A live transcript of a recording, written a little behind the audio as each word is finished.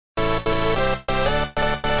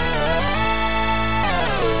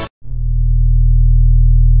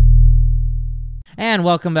And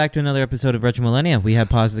welcome back to another episode of Retro Millennia. We have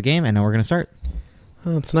paused the game, and now we're going to start.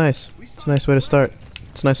 Oh, it's nice. It's a nice way to start.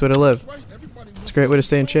 It's a nice way to live. It's a great way to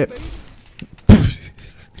stay in shape.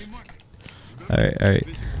 Alright.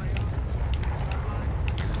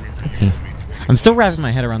 I'm still wrapping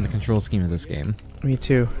my head around the control scheme of this game. Me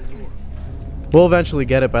too. We'll eventually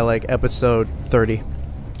get it by like episode 30.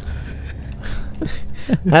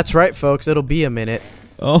 That's right, folks. It'll be a minute.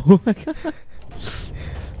 Oh my god.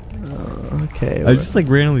 Okay. I'm just like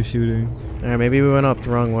randomly shooting. Alright, maybe we went up the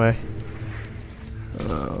wrong way.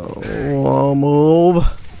 Oh, move.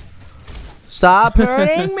 Stop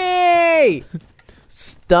hurting me!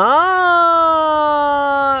 Stop!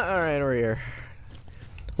 Alright, we're here.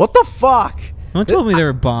 What the fuck? No one told me there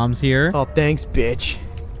were bombs here. Oh, thanks, bitch.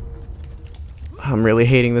 I'm really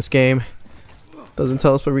hating this game. Doesn't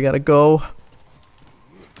tell us where we gotta go.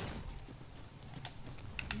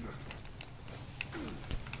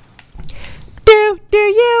 Do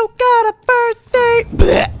you got a birthday?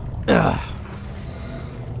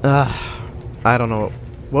 I don't know.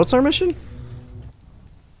 What's our mission?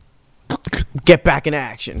 Get back in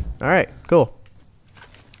action. Alright, cool.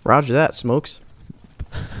 Roger that, Smokes.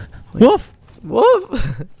 Woof!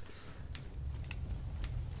 Woof!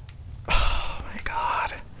 Oh my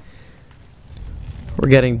god. We're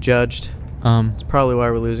getting judged. It's probably why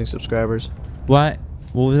we're losing subscribers. What?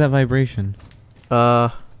 What was that vibration?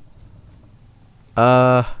 I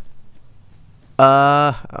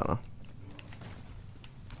don't know.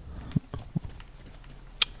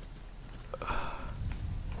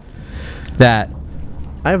 That.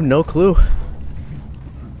 I have no clue.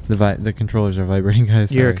 The controllers are vibrating,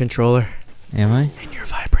 guys. You're a Sorry. controller. Am I? And you're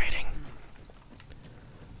vibrating.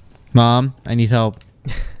 Mom, I need help.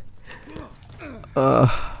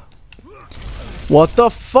 What the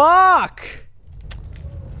fuck?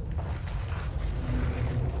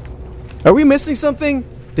 Are we missing something?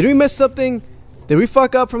 Did we miss something? Did we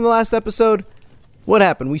fuck up from the last episode? What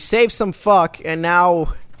happened? We saved some fuck and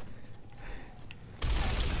now...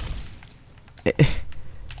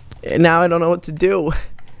 And now I don't know what to do.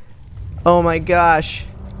 Oh my gosh.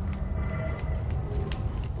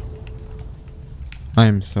 I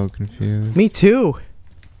am so confused. Me too.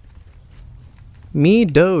 Me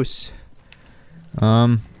dose.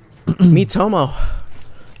 Me tomo.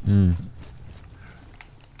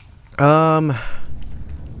 Oh.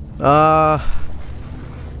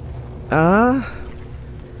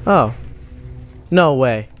 No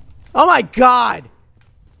way. Oh my god!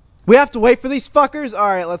 We have to wait for these fuckers?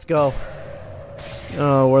 Alright, let's go.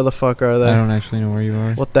 Oh, where the fuck are they? I don't actually know where you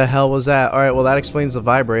are. What the hell was that? Alright, well that explains the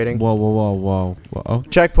vibrating. Whoa. Oh.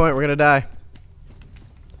 Checkpoint, we're gonna die.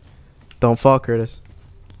 Don't fall, Curtis.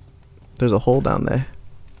 There's a hole down there.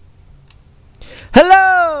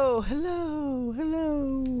 Hello! Hello!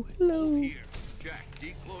 Hello! Hello!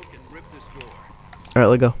 Alright,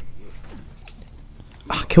 let's go.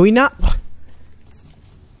 Oh, can we not?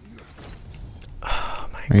 Oh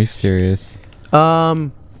my Are you serious?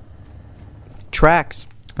 Tracks.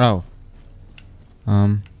 Oh.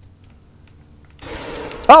 Oh,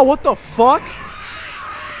 what the fuck?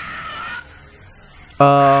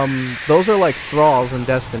 Those are like thralls in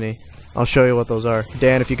Destiny. I'll show you what those are.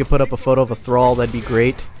 Dan, if you could put up a photo of a thrall, that'd be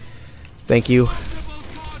great. Thank you.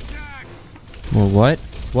 Well, what?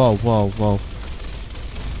 Whoa.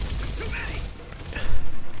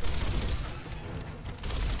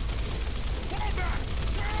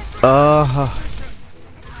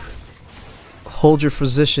 Hold your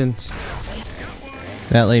positions.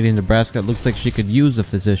 That lady in Nebraska looks like she could use a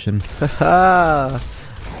physician. Haha.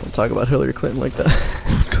 Don't talk about Hillary Clinton like that.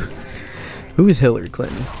 Who is Hillary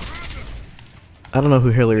Clinton? I don't know who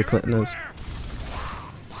Hillary Clinton is.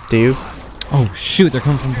 Do you? Oh shoot, they're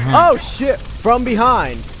coming from behind. Oh shit! From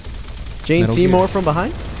behind. Jane Metal Seymour Gear. from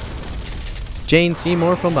behind? Jane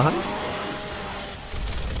Seymour from behind?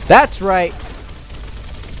 That's right!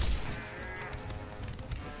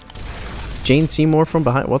 Jane Seymour from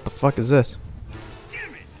behind? What the fuck is this?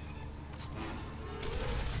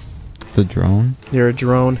 It's a drone. You're a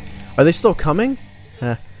drone. Are they still coming?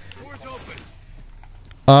 Huh.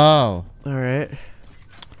 Oh. Alright.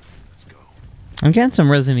 I'm getting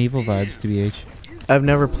some Resident Evil vibes, TBH. I've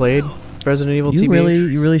never played Resident Evil You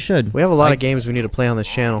TBH. really should. We have a lot of games we need to play on this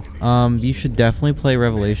channel. You should definitely play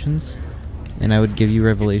Revelations. And I would give you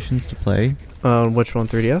Revelations to play. Which one?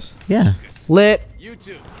 3DS? Yeah. Lit!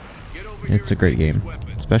 It's a great game.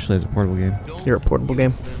 Especially as a portable game. You're a portable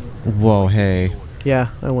game. Whoa, hey. Yeah,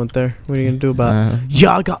 I went there. What are you gonna do about it?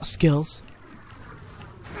 Y'all got skills.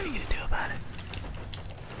 What are you gonna do about it?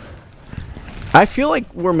 I feel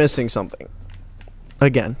like we're missing something.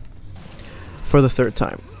 Again. For the third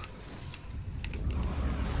time.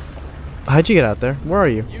 How'd you get out there? Where are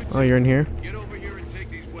you? Oh, you're in here.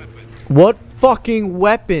 What fucking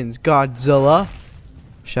weapons, Godzilla?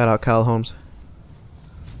 Shout out Kyle Holmes.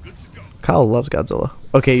 Kyle loves Godzilla.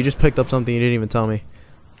 Okay, you just picked up something you didn't even tell me.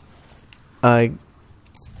 I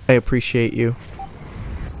appreciate you.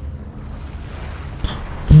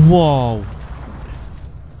 Whoa.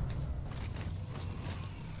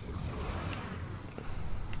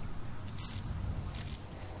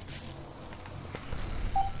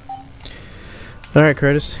 Alright,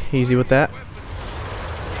 Curtis. Easy with that.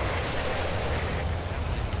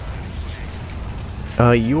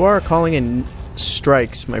 You are calling in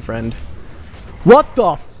strikes, my friend. What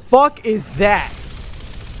the fuck is that?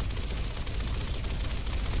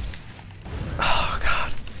 Oh,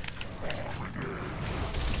 God.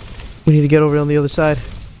 We need to get over on the other side.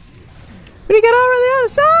 We need to get over on the other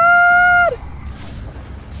side!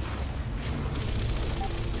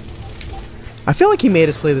 I feel like he made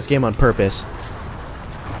us play this game on purpose.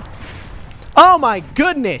 Oh my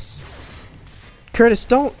goodness! Curtis,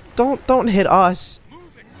 don't hit us.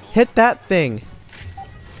 Hit that thing.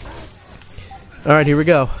 Alright, here we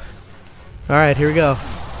go. Alright, here we go.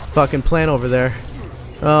 Fucking plant over there.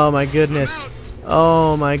 Oh my goodness.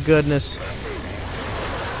 Oh my goodness.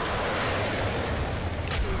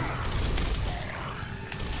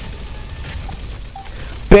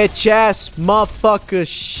 Bitch ass motherfucker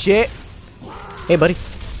shit. Hey buddy.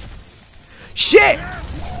 Shit!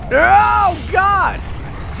 Oh God!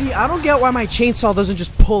 See, I don't get why my chainsaw doesn't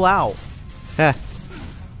just pull out. Heh.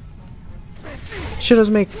 Shit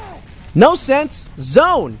doesn't make no sense.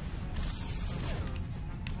 Zone.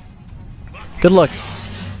 Good looks.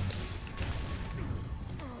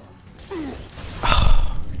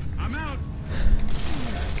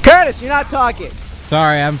 Curtis, you're not talking.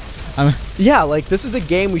 Sorry, I'm. Yeah, like this is a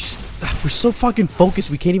game we're so fucking focused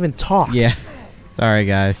we can't even talk. Yeah. Sorry,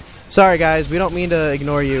 guys. Sorry, guys. We don't mean to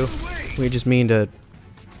ignore you. We just mean to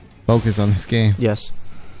focus on this game. Yes.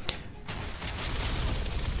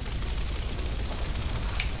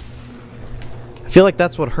 I feel like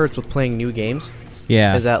that's what hurts with playing new games.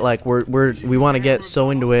 Yeah. Is that like we want to get so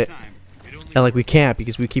into it, and like we can't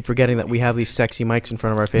because we keep forgetting that we have these sexy mics in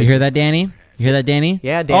front of our faces. You hear that, Danny? You hear that, Danny?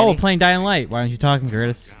 Yeah, Danny. Oh, we're playing Dying Light. Why aren't you talking,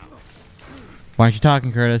 Curtis? Why aren't you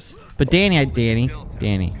talking, Curtis? But Danny.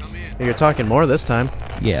 You're talking more this time.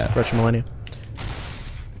 Yeah. Retro Millennia.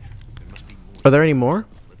 Are there any more?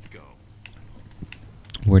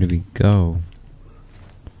 Where do we go?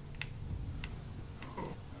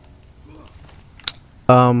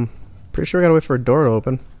 Pretty sure we gotta wait for a door to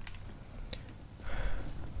open.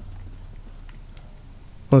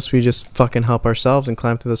 Unless we just fucking help ourselves and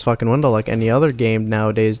climb through this fucking window like any other game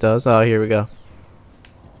nowadays does. Oh, here we go.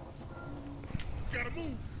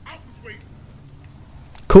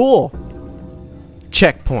 Cool.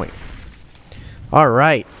 Checkpoint.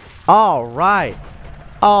 Alright. Alright.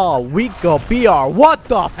 Oh, we go BR. What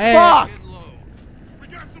the fuck?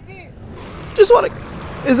 Just wanna...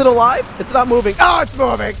 Is it alive? It's not moving. Oh, it's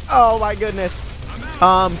moving. Oh my goodness.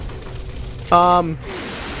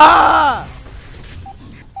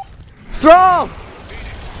 Thralls!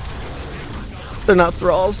 They're not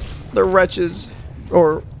thralls. They're wretches.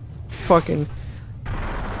 Or fucking...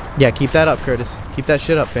 Yeah, keep that up, Curtis. Keep that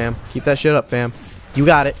shit up, fam. Keep that shit up, fam. You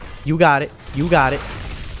got it. You got it. You got it.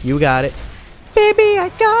 You got it. Baby,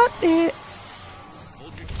 I got it.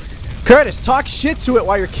 Curtis, talk shit to it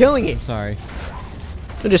while you're killing him. Sorry.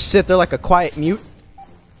 Don't just sit there like a quiet mute.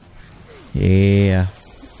 Yeah.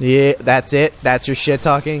 Yeah, that's it. That's your shit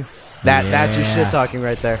talking. That's your shit talking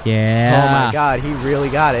right there. Yeah. Oh my God, he really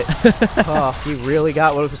got it. Oh, he really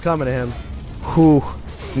got what was coming to him. Whew.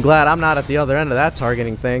 I'm glad I'm not at the other end of that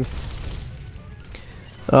targeting thing.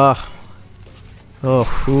 Oh,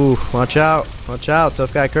 whew. Watch out. Watch out,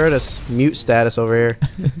 tough guy Curtis. Mute status over here.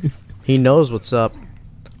 He knows what's up.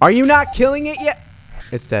 Are you not killing it yet?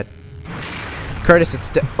 It's dead. Curtis, it's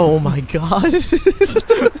dead. Oh my God.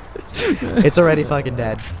 It's already fucking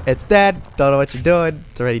dead. It's dead. Don't know what you're doing.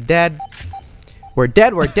 It's already dead. We're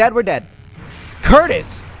dead. We're dead. We're dead.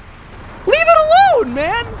 Curtis! Leave it alone,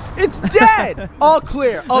 man! It's dead! All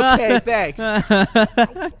clear. Okay, thanks.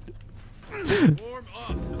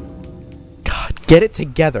 God, get it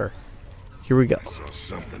together. Here we go.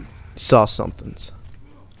 Saw somethings.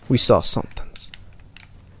 We saw somethings.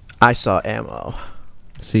 I saw ammo.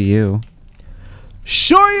 See you.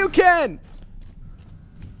 Sure you can!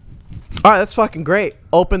 Alright, that's fucking great.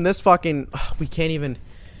 Open this fucking... we can't even...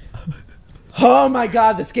 Oh my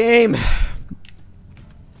God, this game!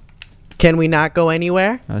 Can we not go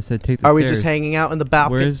anywhere? I said take the Are stairs. we just hanging out in the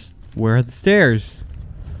balcony? Where are the stairs?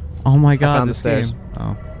 Oh my God, I found the this stairs. game.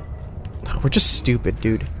 Oh. We're just stupid,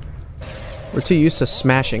 dude. We're too used to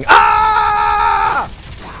smashing. Ah!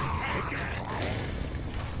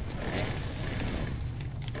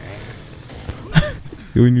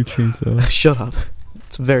 You and your chainsaw. Shut up.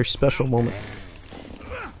 It's a very special moment.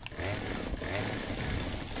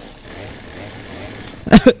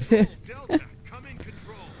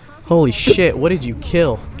 Holy shit, what did you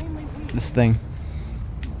kill? This thing.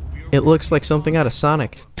 It looks like something out of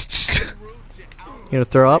Sonic. You gonna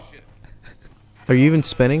throw up? Are you even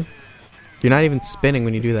spinning? You're not even spinning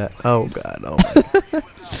when you do that. Oh god, oh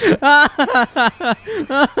my.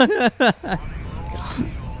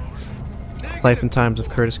 Life and Times of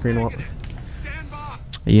Curtis Greenwald.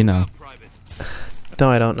 You know. No,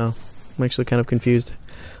 I don't know. I'm actually kind of confused.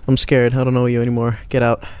 I'm scared. I don't know you anymore. Get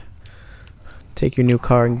out. Take your new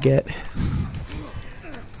car and get.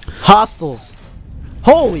 Hostels!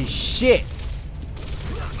 Holy shit!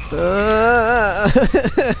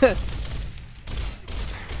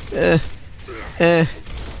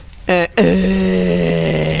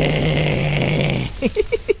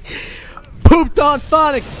 Pooped on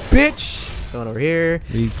Sonic, bitch! Going over here.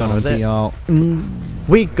 We gonna be all.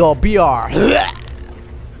 We go BR.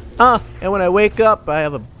 And when I wake up, I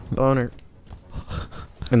have a boner.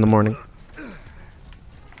 In the morning.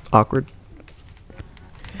 Awkward.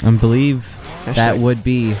 I believe that Hashtag. would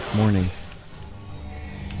be morning.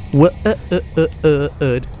 What?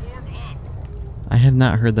 I have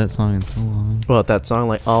not heard that song in so long. Well, that song,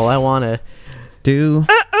 like, all I wanna Do.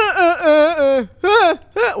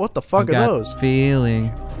 What the fuck I are got those?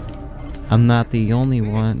 Feeling. I'm not the only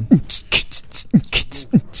one. Hit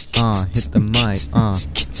the mic.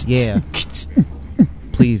 Yeah.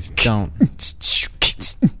 Please don't.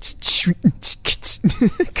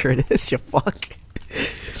 Curtis, you fuck.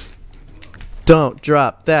 Don't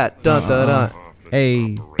drop that. Dun dun dun.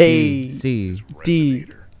 A, B, C. D.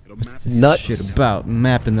 What's this Nuts. shit about?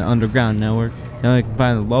 Mapping the underground network. Now I can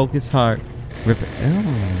find the locust heart. Rip it.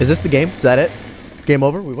 Oh. Is this the game? Is that it? Game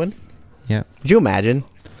over? We win? Yeah. Could you imagine?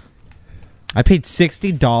 I paid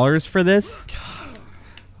 $60 for this?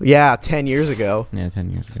 Yeah, 10 years ago. Yeah,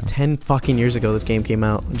 10 years ago. 10 fucking years ago this game came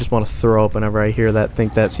out. I just want to throw up whenever I hear that,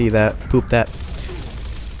 think that, see that, poop that.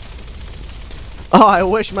 Oh, I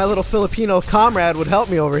wish my little Filipino comrade would help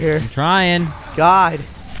me over here. I'm trying. God.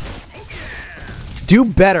 Do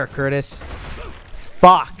better, Curtis.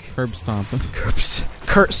 Fuck. Curb stomping.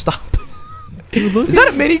 Kurt, stop. Dude, look Is that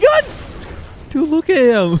a minigun? Dude, look at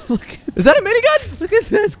him. Look, Is that a minigun? look at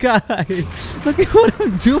this guy. Look at what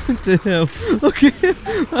I'm doing to him. Look at him.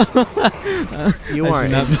 You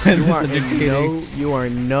are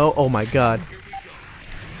no. Oh my god.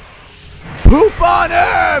 Poop on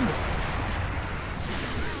him!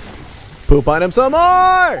 Poop on him some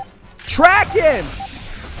more! Track him!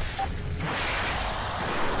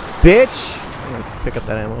 Bitch! I'm gonna pick up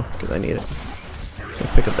that ammo because I need it.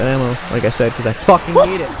 Pick up that ammo, like I said, because I fucking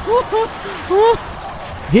need it.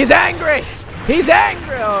 He's angry! He's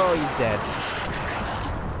angry! Oh, he's dead.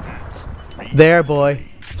 There, boy.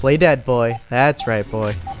 Play dead, boy. That's right,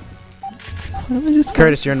 boy.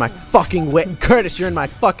 Curtis, you're in my fucking way. Curtis, you're in my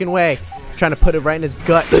fucking way. I'm trying to put it right in his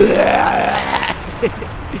gut.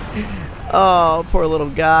 Oh, poor little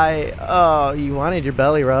guy. Oh, you wanted your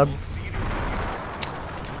belly rubbed.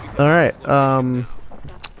 Alright,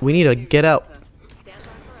 we need to get out.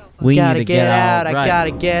 We Gotta need to get out. right. I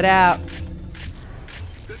gotta get out.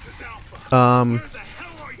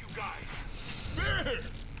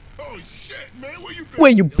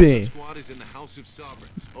 Where you been?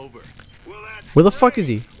 Where the fuck is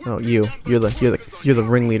he? Oh, you. You're the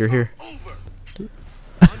ringleader here.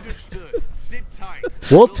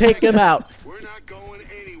 We'll take him out. We're not going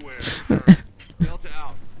anywhere, sir. Delta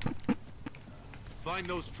out. Find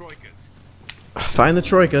those troikas. Find the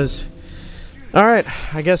troikas. All right,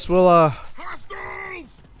 I guess we'll Hostiles!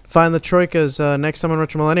 find the troikas next time on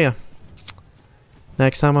Retro Millennia.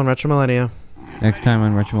 Next time on Retro Millennia. Next time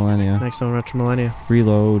on Retro Millennia. Next time on Retro Millennia.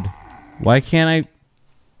 Reload. Why can't I?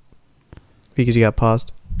 Because you got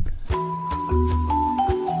paused.